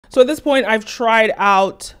So at this point, I've tried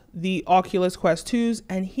out the Oculus Quest 2s,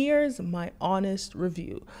 and here's my honest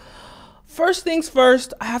review. First things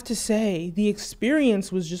first, I have to say the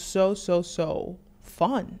experience was just so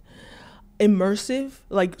fun. Immersive.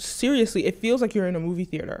 Like, seriously, it feels like you're in a movie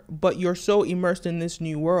theater, but you're so immersed in this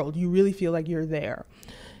new world, you really feel like you're there.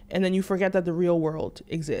 And then you forget that the real world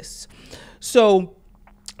exists. So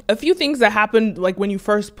a few things that happened, like when you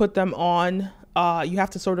first put them on, you have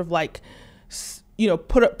to sort of like, you know,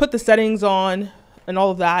 put the settings on and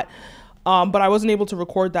all of that. But I wasn't able to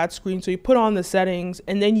record that screen. So you put on the settings,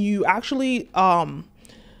 and then you actually, on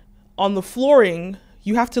the flooring,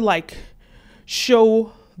 you have to like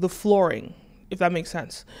show the flooring, if that makes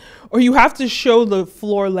sense. Or you have to show the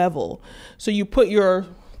floor level. So you put your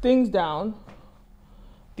things down,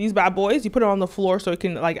 these bad boys, you put it on the floor so it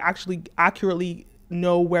can like actually accurately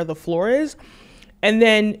know where the floor is. And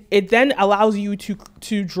then it then allows you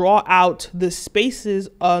to draw out the spaces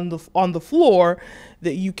on the floor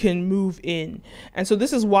that you can move in. And so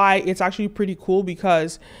this is why it's actually pretty cool,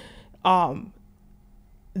 because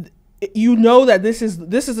you know that this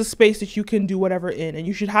is a space that you can do whatever in, and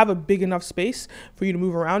you should have a big enough space for you to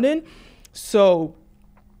move around in. So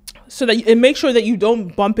that and make sure that you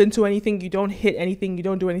don't bump into anything, you don't hit anything, you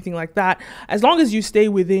don't do anything like that, as long as you stay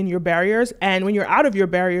within your barriers. And when you're out of your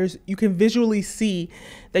barriers, you can visually see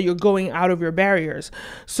that you're going out of your barriers.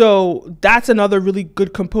 So that's another really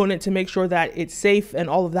good component to make sure that it's safe and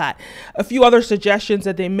all of that. A few other suggestions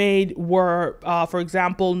that they made were, for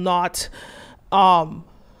example, not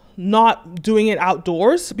doing it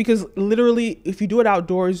outdoors, because literally if you do it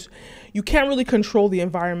outdoors, you can't really control the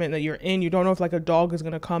environment that you're in. You don't know if like a dog is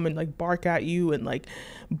going to come and like bark at you and like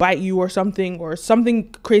bite you or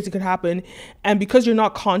something crazy could happen. And because you're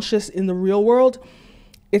not conscious in the real world,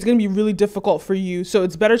 it's going to be really difficult for you. So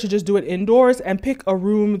it's better to just do it indoors and pick a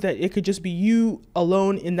room that it could just be you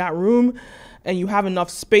alone in that room, and you have enough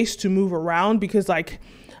space to move around, because like,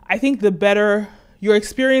 I think the better your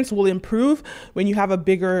experience will improve when you have a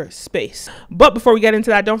bigger space. But before we get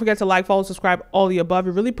into that, don't forget to like, follow, subscribe, all the above.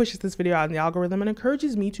 It really pushes this video out in the algorithm and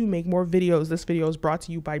encourages me to make more videos. This video is brought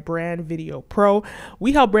to you by Brand Video Pro.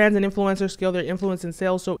 We help brands and influencers scale their influence and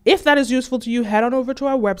sales. So if that is useful to you, head on over to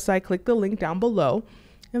our website, click the link down below,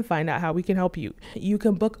 and find out how we can help you. You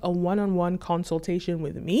can book a one-on-one consultation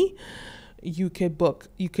with me. You could,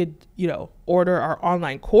 order our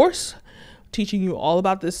online course teaching you all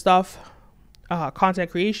about this stuff. Content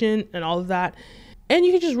creation and all of that. And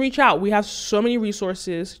you can just reach out. We have so many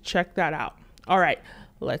resources. Check that out. All right,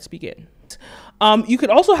 let's begin. You could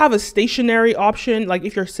also have a stationary option, like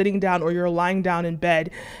if you're sitting down or you're lying down in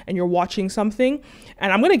bed and you're watching something.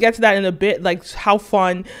 And I'm going to get to that in a bit, like how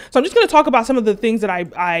fun. So I'm just going to talk about some of the things that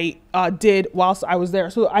I did whilst I was there.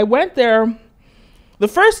 So I went there the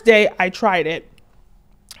first day I tried it.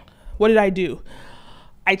 What did I do?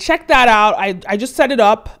 I checked that out. I just set it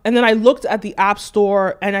up, and then I looked at the App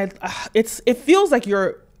Store, and it feels like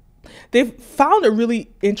they've found a really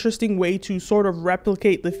interesting way to sort of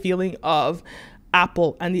replicate the feeling of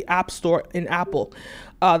Apple and the App Store in Apple.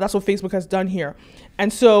 That's what Facebook has done here.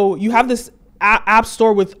 And so you have this App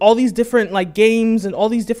Store with all these different like games and all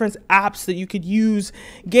these different apps that you could use,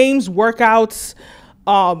 games, workouts,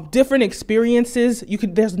 different experiences.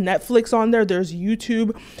 There's Netflix on there, there's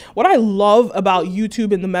YouTube. What I love about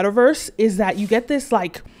YouTube in the metaverse is that you get this,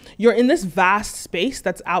 like, you're in this vast space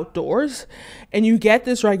that's outdoors, and you get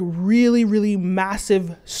this like really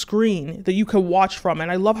massive screen that you can watch from.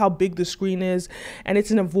 And I love how big the screen is, and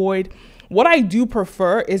it's in a void. What I do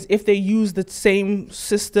prefer is if they use the same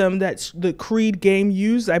system that the Creed game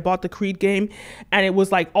used. I bought the Creed game, and it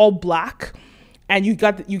was like all black, and you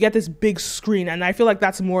get this big screen, and I feel like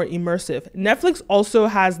that's more immersive. Netflix also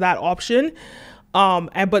has that option, but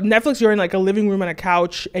Netflix, you're in like a living room and a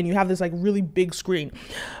couch, and you have this like really big screen.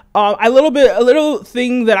 A little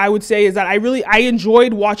thing that I would say is that I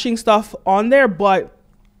enjoyed watching stuff on there, but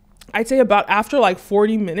I'd say about after like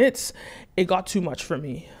 40 minutes, it got too much for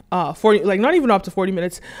me. 40, like not even up to 40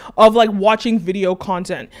 minutes of like watching video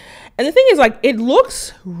content. And the thing is, like, it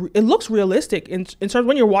looks realistic in terms of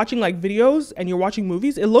when you're watching like videos and you're watching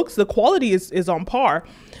movies. The quality is on par.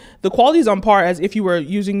 The quality is on par as if you were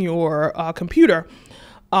using your computer.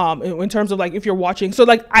 In terms of like if you're watching. So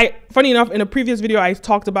like funny enough, in a previous video, I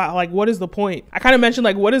talked about like, what is the point? I kind of mentioned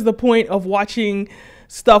like, what is the point of watching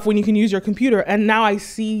stuff when you can use your computer? And now I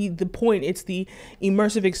see the point. It's the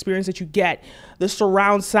immersive experience that you get, the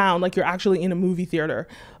surround sound, like you're actually in a movie theater,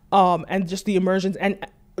 and just the immersions and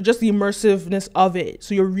just the immersiveness of it.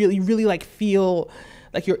 So you really like feel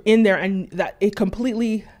like you're in there, and that it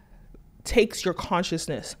completely takes your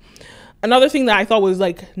consciousness. Another thing that I thought was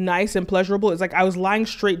like nice and pleasurable is like I was lying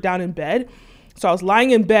straight down in bed. So I was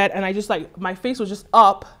lying in bed and I just like, my face was just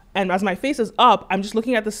up. And as my face is up, I'm just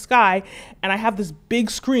looking at the sky and I have this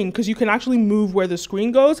big screen because you can actually move where the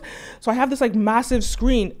screen goes. So I have this like massive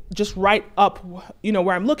screen just right up, you know,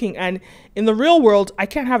 where I'm looking. And in the real world, I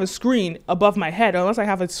can't have a screen above my head unless I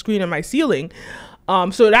have a screen in my ceiling.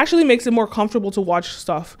 So it actually makes it more comfortable to watch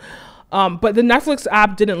stuff. But the Netflix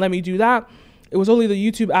app didn't let me do that. It was only the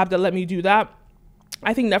YouTube app that let me do that.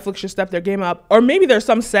 I think Netflix should step their game up, or maybe there's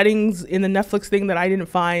some settings in the Netflix thing that I didn't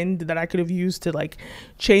find that I could have used to like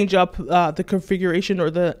change up the configuration or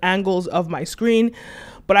the angles of my screen.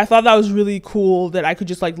 But I thought that was really cool that I could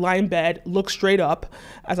just like lie in bed, look straight up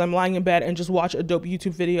as I'm lying in bed and just watch a dope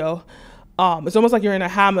YouTube video. It's almost like you're in a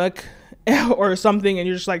hammock or something and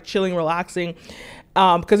you're just like chilling, relaxing.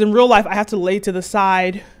 Because in real life, I have to lay to the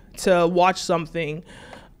side to watch something.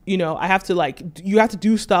 You know, I have to like, you have to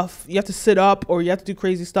do stuff, you have to sit up or you have to do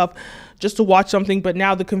crazy stuff just to watch something. But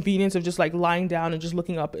now the convenience of just like lying down and just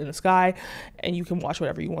looking up in the sky and you can watch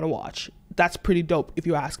whatever you want to watch. That's pretty dope if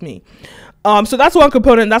you ask me. So that's one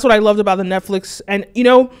component. That's what I loved about the Netflix. And, you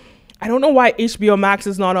know, I don't know why HBO Max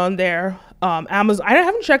is not on there. Amazon, I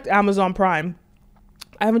haven't checked Amazon Prime.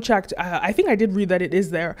 I haven't checked. I think I did read that it is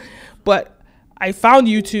there, but I found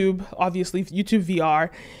YouTube, obviously YouTube VR.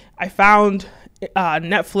 I found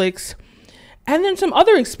Netflix, and then some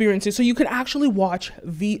other experiences. So you could actually watch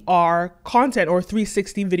VR content or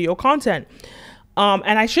 360 video content.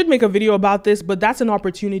 And I should make a video about this, but that's an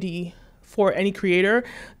opportunity for any creator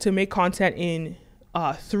to make content in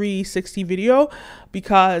 360 video,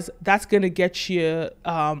 because that's going to get you,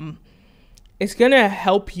 it's going to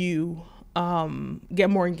help you get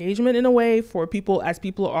more engagement in a way for people as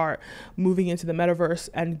people are moving into the metaverse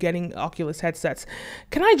and getting Oculus headsets.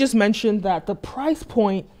 Can I just mention that the price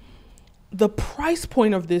point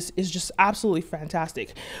of this is just absolutely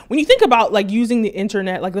fantastic. When you think about like using the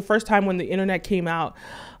internet, like the first time when the internet came out,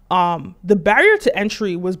 the barrier to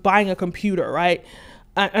entry was buying a computer, right?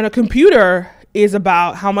 And a computer is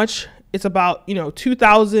about how much? It's about, you know,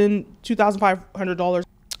 $2,500.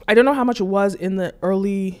 I don't know how much it was in the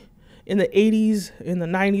 80s, in the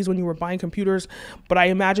 90s when you were buying computers, but I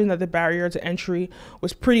imagine that the barrier to entry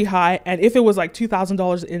was pretty high. And if it was like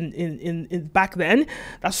 $2,000 in back then,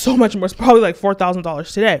 that's so much more. It's probably like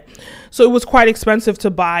 $4,000 today. So it was quite expensive to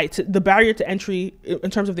buy. The barrier to entry in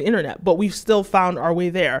terms of the internet, but we've still found our way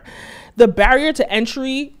there. The barrier to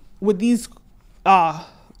entry with these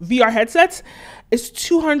VR headsets is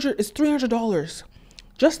 $300,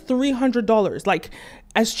 just $300. Like,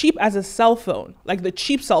 as cheap as a cell phone, like the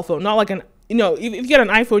cheap cell phone, not like an, you know, if you get an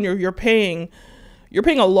iPhone, you're paying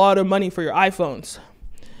a lot of money for your iPhones.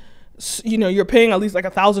 So, you know, you're paying at least like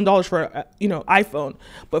 $1,000 for a, you know, iPhone.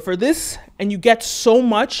 But for this, and you get so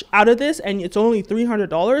much out of this, and it's only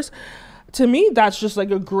 $300. To me, that's just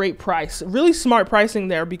like a great price. Really smart pricing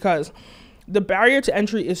there, because the barrier to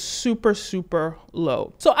entry is super, super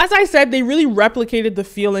low. So as I said, they really replicated the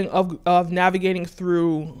feeling of navigating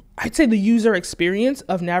through, I'd say, the user experience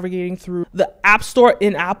of navigating through the App Store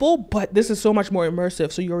in Apple, but this is so much more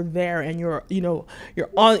immersive. So you're there and you're in the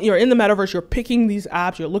metaverse, you're picking these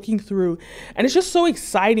apps, you're looking through, and it's just so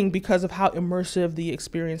exciting because of how immersive the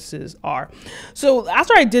experiences are. So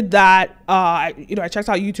after I did that, I checked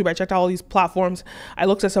out YouTube, I checked out all these platforms. I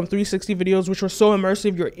looked at some 360 videos, which were so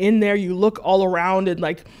immersive. You're in there, you look all around and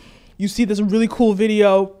like, you see this really cool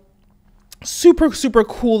video, super, super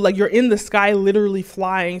cool. Like you're in the sky, literally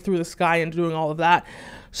flying through the sky and doing all of that.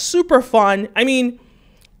 Super fun. I mean,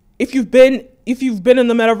 if you've been in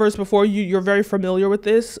the metaverse before, you're very familiar with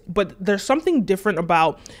this, but there's something different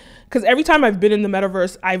about, because every time I've been in the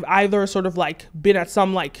metaverse, I've either sort of like been at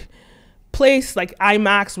some like place, like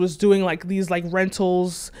IMAX was doing like these like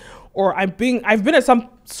rentals, or I've been at some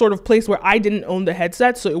sort of place where I didn't own the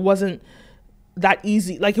headset, so it wasn't that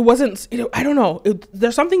easy. Like it wasn't, I don't know.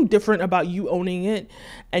 There's something different about you owning it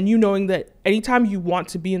and you knowing that anytime you want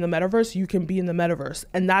to be in the metaverse, you can be in the metaverse.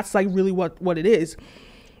 And that's like really what it is.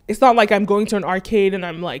 It's not like I'm going to an arcade and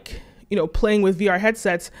I'm like, playing with VR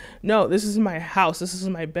headsets. No, this is my house. This is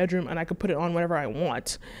my bedroom and I could put it on whenever I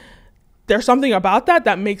want. There's something about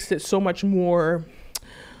that makes it so much more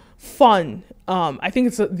fun. I think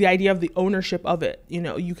it's the idea of the ownership of it.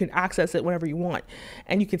 You can access it whenever you want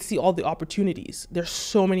and you can see all the opportunities. There's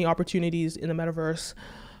so many opportunities in the metaverse.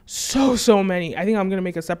 So many. I think I'm going to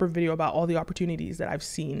make a separate video about all the opportunities that I've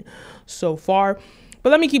seen so far.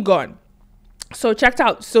 But let me keep going. So checked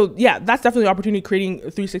out. So yeah, that's definitely an opportunity, creating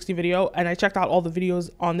a 360 video. And I checked out all the videos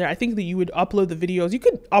on there. I think that you would upload the videos. You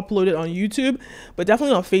could upload it on YouTube, but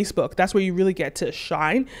definitely on Facebook. That's where you really get to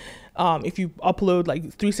shine. If you upload like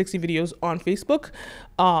 360 videos on Facebook,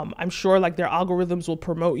 I'm sure like their algorithms will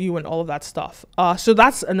promote you and all of that stuff. So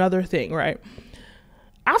that's another thing, right?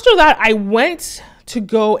 After that, I went to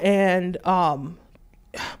go and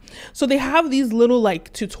so they have these little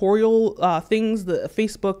like tutorial things, the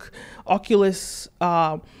Facebook Oculus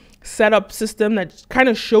setup system that kind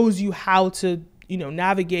of shows you how to, you know,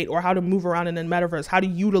 navigate or how to move around in the metaverse, how to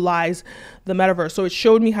utilize the metaverse. So it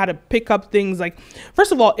showed me how to pick up things. Like,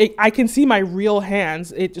 first of all, I can see my real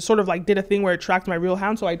hands. It just sort of like did a thing where it tracked my real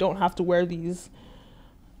hands, so I don't have to wear these.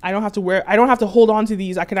 I don't have to hold on to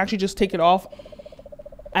these. I can actually just take it off,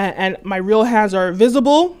 and my real hands are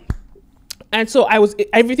visible. And so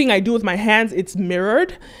everything I do with my hands, it's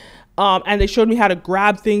mirrored. And they showed me how to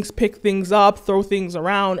grab things, pick things up, throw things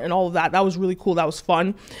around, and all of that. That was really cool. That was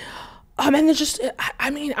fun. And it's just, I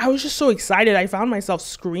mean, I was just so excited. I found myself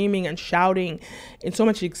screaming and shouting in so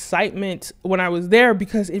much excitement when I was there,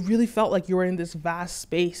 because it really felt like you were in this vast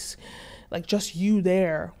space, like just you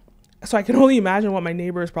there. So I can only imagine what my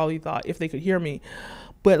neighbors probably thought if they could hear me.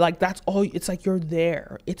 But like, that's all, it's like you're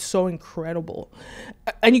there. It's so incredible.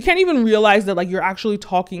 And you can't even realize that like you're actually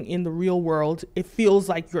talking in the real world. It feels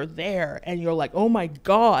like you're there and you're like, oh my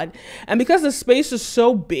God. And because the space is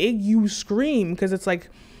so big, you scream, because it's like,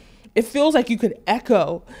 it feels like you could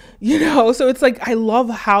echo, you know? So it's like, I love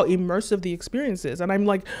how immersive the experience is. And I'm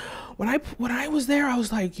like, when I was there, I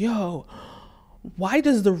was like, yo, why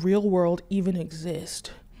does the real world even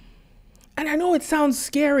exist? And I know it sounds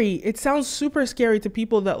scary. It sounds super scary to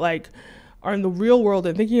people that like are in the real world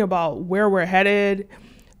and thinking about where we're headed,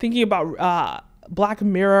 thinking about Black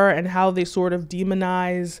Mirror and how they sort of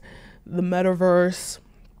demonize the metaverse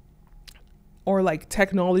or like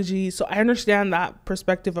technology. So I understand that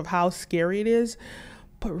perspective of how scary it is.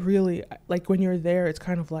 But really, like when you're there, it's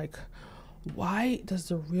kind of like, why does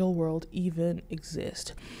the real world even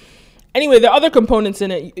exist? Anyway, there are other components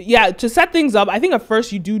in it. Yeah, to set things up, I think at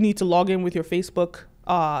first you do need to log in with your Facebook,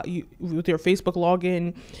 with your Facebook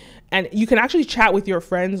login, and you can actually chat with your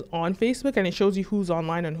friends on Facebook, and it shows you who's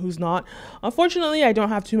online and who's not. Unfortunately, I don't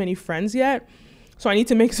have too many friends yet, so I need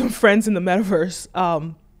to make some friends in the metaverse.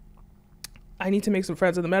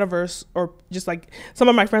 Or just like some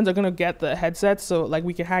of my friends are gonna get the headsets, so like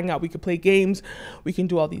we can hang out, we can play games, we can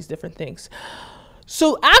do all these different things.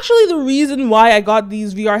 So actually the reason why I got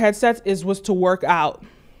these VR headsets was to work out.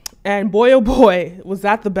 And boy, oh boy, was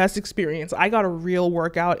that the best experience. I got a real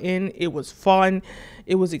workout in. It was fun.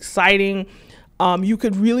 It was exciting. You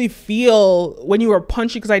could really feel when you were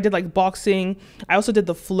punching, because I did like boxing. I also did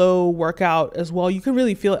the flow workout as well. You could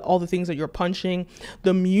really feel all the things that you're punching.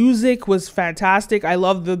 The music was fantastic. I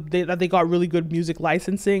love that they got really good music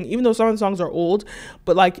licensing, even though some of the songs are old,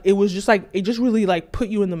 but like, it was just like, it just really like put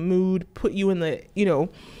you in the mood, put you in the, you know,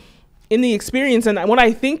 in the experience. And what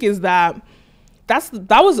I think is that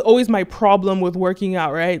was always my problem with working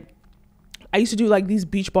out, right? I used to do like these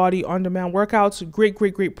Beachbody on-demand workouts, great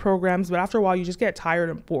programs, but after a while you just get tired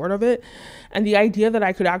and bored of it. And the idea that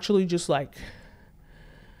I could actually just like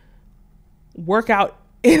work out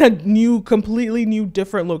in a completely new,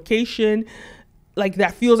 different location, like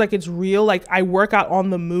that feels like it's real. Like I work out on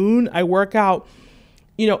the moon, I work out,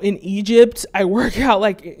 you know, in Egypt, I work out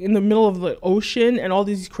like in the middle of the ocean and all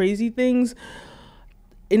these crazy things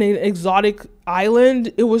in an exotic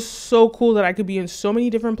island. It was so cool that I could be in so many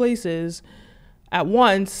different places at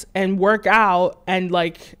once and work out and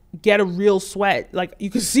like get a real sweat. Like you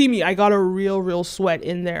could see me, I got a real sweat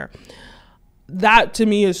in there. That to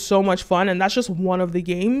me is so much fun. And that's just one of the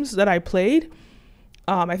games that I played.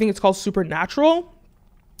 I think it's called Supernatural.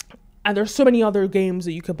 And there's so many other games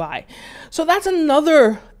that you could buy. So that's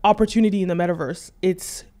another opportunity in the metaverse.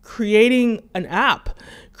 It's creating an app,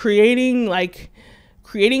 creating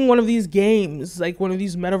one of these games, like one of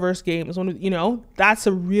these metaverse games, you know, that's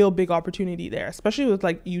a real big opportunity there, especially with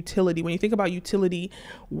like utility. When you think about utility,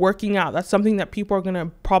 working out, that's something that people are going to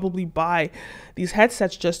probably buy these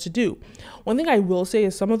headsets just to do. One thing I will say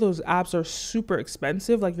is some of those apps are super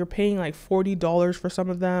expensive. Like you're paying like $40 for some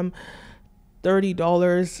of them,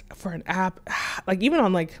 $30 for an app. Like even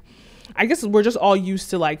on like, I guess we're just all used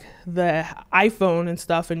to like the iPhone and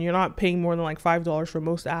stuff, and you're not paying more than like $5 for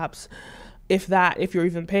most apps. If you're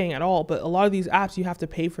even paying at all. But a lot of these apps, you have to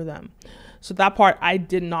pay for them. So that part I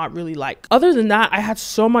did not really like. Other than that, I had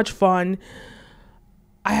so much fun.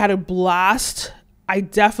 I had a blast. I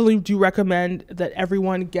definitely do recommend that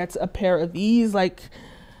everyone gets a pair of these. Like,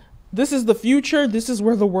 this is the future. This is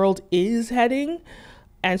where the world is heading.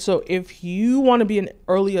 And so if you want to be an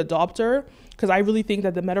early adopter, because I really think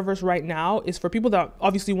that the metaverse right now is for people that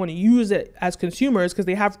obviously want to use it as consumers, because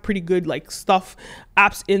they have pretty good like stuff,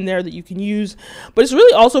 apps in there that you can use. But it's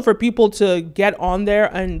really also for people to get on there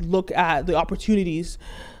and look at the opportunities,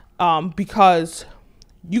 because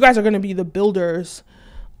you guys are going to be the builders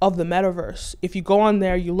of the metaverse. If you go on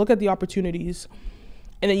there, you look at the opportunities,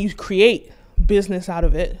 and then you create business out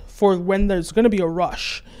of it for when there's going to be a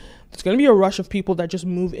rush. There's going to be a rush of people that just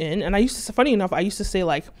move in. And funny enough, I used to say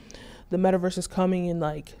like the metaverse is coming in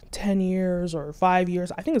like 10 years or 5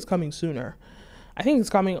 years. I think it's coming sooner. I think it's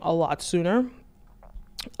coming a lot sooner.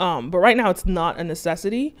 But right now it's not a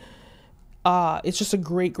necessity. It's just a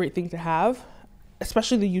great thing to have,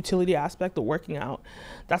 especially the utility aspect, the working out.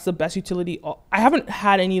 That's the best utility. I haven't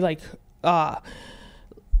had any VR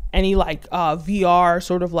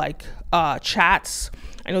sort of like chats.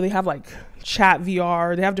 I know they have like chat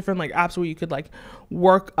VR. They have different like apps where you could like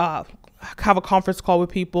work, have a conference call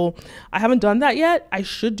with people. I haven't done that yet. I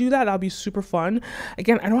should do that. That'll be super fun.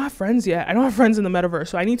 Again, I don't have friends yet. I don't have friends in the metaverse,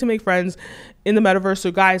 so I need to make friends in the metaverse.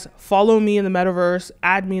 So guys, follow me in the metaverse,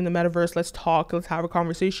 add me in the metaverse. Let's talk. Let's have a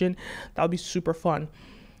conversation. That'll be super fun.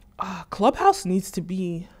 Clubhouse needs to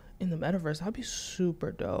be in the metaverse. That'd be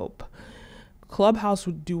super dope. Clubhouse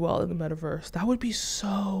would do well in the metaverse. That would be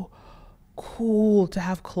so cool to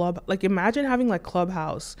have like imagine having like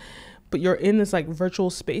Clubhouse, but you're in this like virtual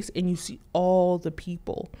space and you see all the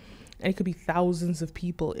people, and it could be thousands of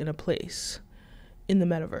people in a place in the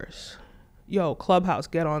metaverse. Yo, Clubhouse,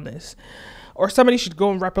 get on this. Or somebody should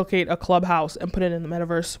go and replicate a Clubhouse and put it in the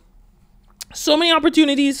metaverse. So many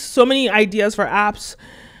opportunities, so many ideas for apps.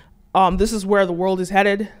 This is where the world is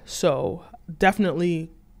headed. So definitely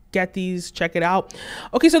get these, check it out.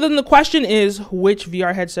 Okay, so then the question is, which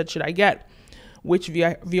VR headset should I get? Which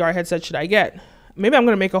VR headset should I get? Maybe I'm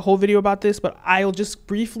going to make a whole video about this, but I'll just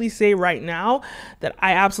briefly say right now that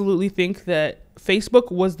I absolutely think that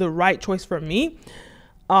Facebook was the right choice for me.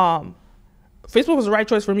 Facebook was the right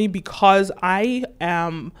choice for me because I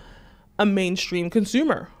am a mainstream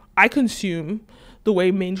consumer. I consume the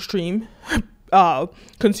way mainstream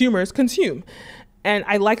consumers consume. And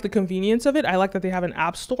I like the convenience of it. I like that they have an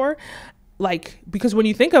app store. Like, because when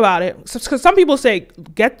you think about it, because some people say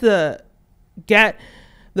the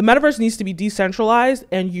metaverse needs to be decentralized,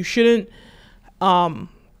 and you shouldn't go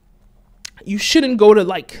to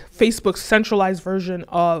like Facebook's centralized version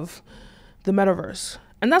of the metaverse.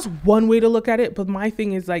 And that's one way to look at it. But my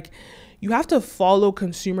thing is like, you have to follow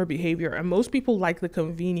consumer behavior. And most people like the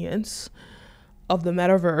convenience of the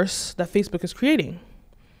metaverse that Facebook is creating.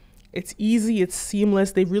 It's easy, it's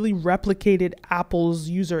seamless. They've really replicated Apple's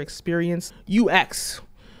user experience, UX,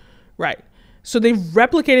 right? So they've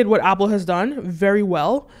replicated what Apple has done very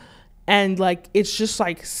well. And like, it's just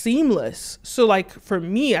like seamless. So like for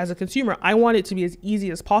me as a consumer, I want it to be as easy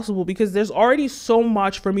as possible because there's already so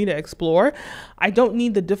much for me to explore. I don't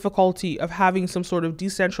need the difficulty of having some sort of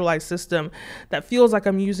decentralized system that feels like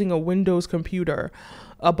I'm using a Windows computer,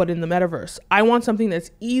 but in the metaverse. I want something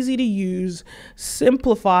that's easy to use,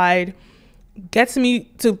 simplified, gets me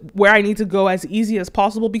to where I need to go as easy as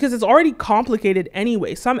possible because it's already complicated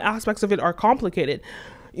anyway. Some aspects of it are complicated.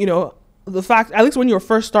 You know, the fact, at least when you're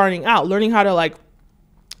first starting out, learning how to like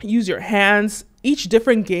use your hands, each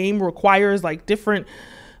different game requires like different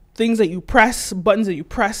things that you press, buttons that you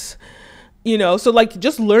press, you know, so like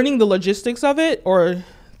just learning the logistics of it or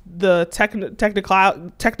the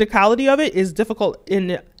technicality of it is difficult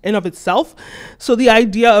in of itself. So the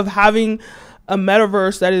idea of having a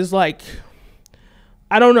metaverse that is like,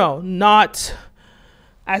 I don't know, not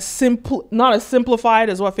as simplified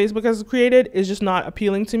as what Facebook has created is just not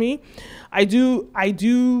appealing to me. I do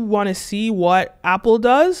want to see what Apple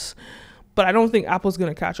does, but I don't think Apple's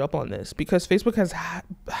going to catch up on this because Facebook has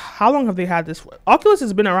how long have they had this? Oculus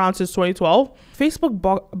has been around since 2012. Facebook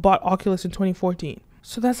bought Oculus in 2014.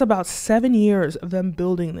 So that's about 7 years of them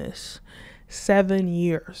building this. 7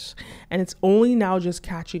 years. And it's only now just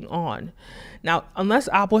catching on. Now, unless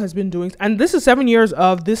Apple has been doing, and this is 7 years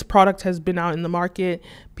of this product has been out in the market.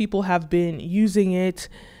 People have been using it.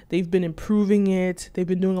 They've been improving it. They've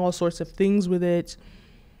been doing all sorts of things with it.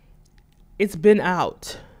 It's been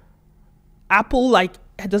out. Apple, like,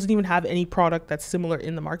 doesn't even have any product that's similar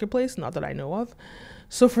in the marketplace, not that I know of.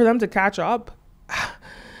 So for them to catch up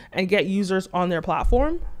and get users on their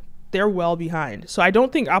platform, they're well behind. So I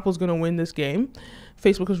don't think Apple's going to win this game.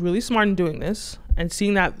 Facebook was really smart in doing this and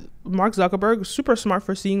seeing that. Mark Zuckerberg was super smart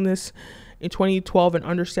for seeing this in 2012 and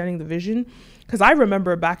understanding the vision. Because I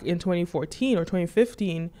remember back in 2014 or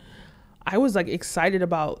 2015, I was like excited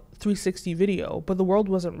about 360 video, but the world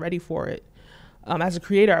wasn't ready for it. As a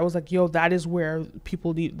creator, I was like, yo, that is where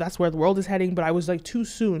people need, that's where the world is heading. But I was like too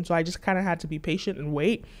soon. So I just kind of had to be patient and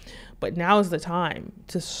wait. But now is the time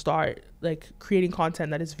to start like creating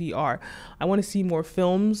content that is VR. I want to see more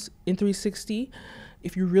films in 360.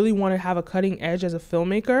 If you really want to have a cutting edge as a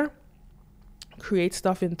filmmaker, create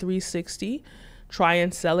stuff in 360, try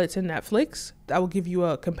and sell it to Netflix. That will give you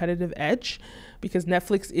a competitive edge, because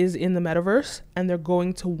Netflix is in the metaverse and they're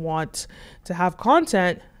going to want to have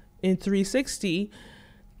content in 360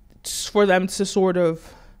 for them to sort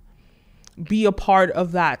of be a part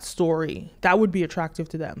of that story. That would be attractive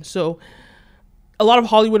to them. So a lot of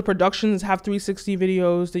Hollywood productions have 360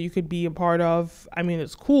 videos that you could be a part of. I mean,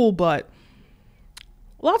 it's cool, but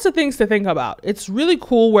lots of things to think about. It's really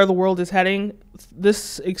cool where the world is heading.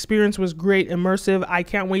 This experience was great, immersive. I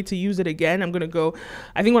can't wait to use it again. I'm gonna go,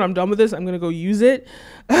 I think when I'm done with this, I'm gonna go use it.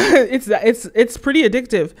 It's pretty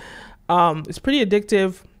addictive. It's pretty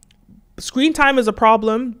addictive. Screen time is a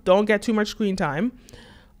problem. Don't get too much screen time.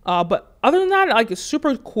 But other than that, like, it's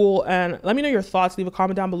super cool. And let me know your thoughts. Leave a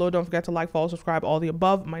comment down below. Don't forget to like, follow, subscribe, all the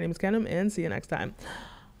above. My name is Kenim, and see you next time.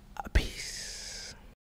 Peace.